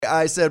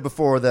I said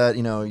before that,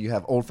 you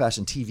have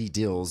old-fashioned TV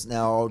deals.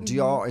 Now,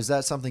 is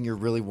that something you're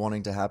really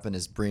wanting to happen,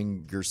 is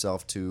bring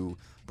yourself to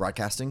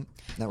broadcasting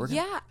networking?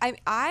 Yeah,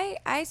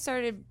 I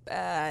started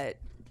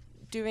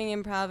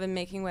doing improv and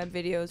making web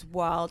videos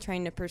while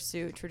trying to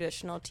pursue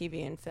traditional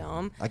TV and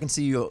film. I can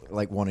see you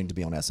wanting to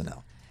be on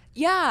SNL.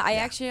 Yeah, I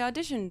actually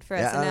auditioned for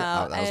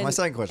SNL. That was my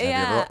second question.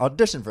 Have you ever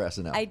auditioned for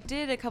SNL? I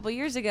did a couple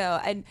years ago,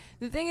 and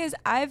the thing is,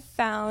 I've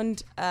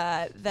found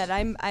that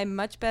I'm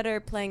much better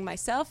playing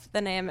myself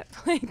than I am at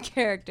playing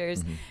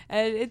characters,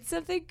 and it's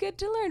something good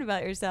to learn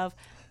about yourself.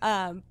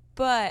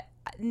 But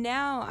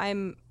now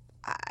I'm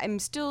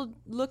still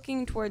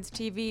looking towards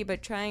TV,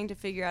 but trying to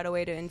figure out a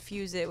way to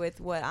infuse it with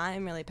what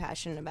I'm really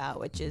passionate about,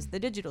 which is the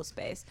digital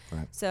space.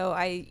 Right. So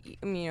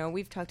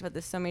we've talked about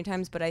this so many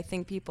times, but I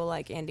think people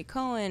like Andy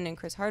Cohen and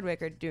Chris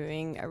Hardwick are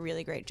doing a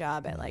really great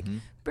job at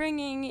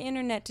bringing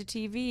internet to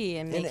TV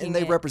and making and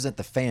they represent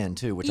the fan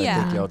too, which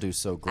I think y'all do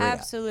so great.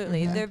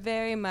 Absolutely. They're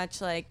very much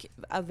like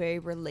a very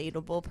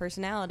relatable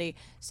personality.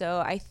 So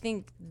I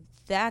think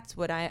that's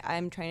what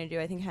I'm trying to do.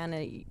 I think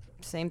Hannah,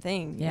 same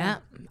thing. Yeah.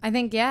 I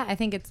think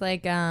it's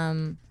like,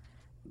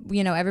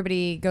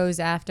 everybody goes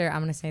after,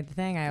 I'm going to say the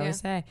thing I always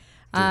say.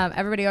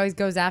 Everybody always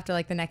goes after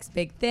like the next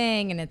big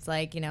thing. And it's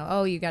like,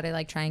 you got to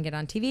like try and get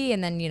on TV,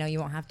 and then, you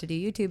won't have to do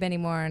YouTube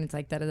anymore. And it's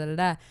like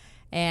da-da-da-da-da.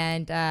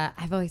 And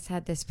I've always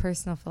had this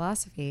personal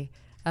philosophy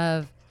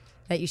of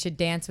that you should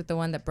dance with the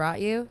one that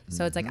brought you.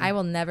 So it's like, I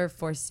will never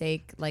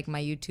forsake like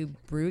my YouTube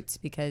roots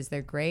because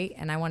they're great.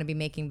 And I want to be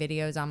making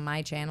videos on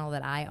my channel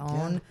that I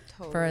own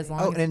for as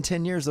long as. And in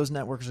 10 years, those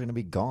networks are going to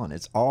be gone.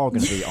 It's all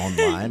going to be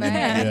online.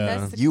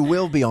 Yeah. You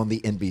will be on the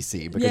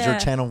NBC because your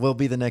channel will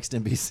be the next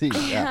NBC.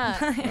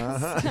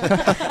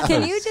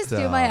 Can you just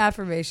do my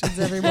affirmations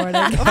every morning?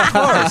 Of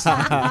course.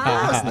 Of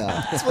course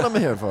now. That's what I'm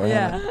here for.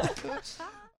 Yeah.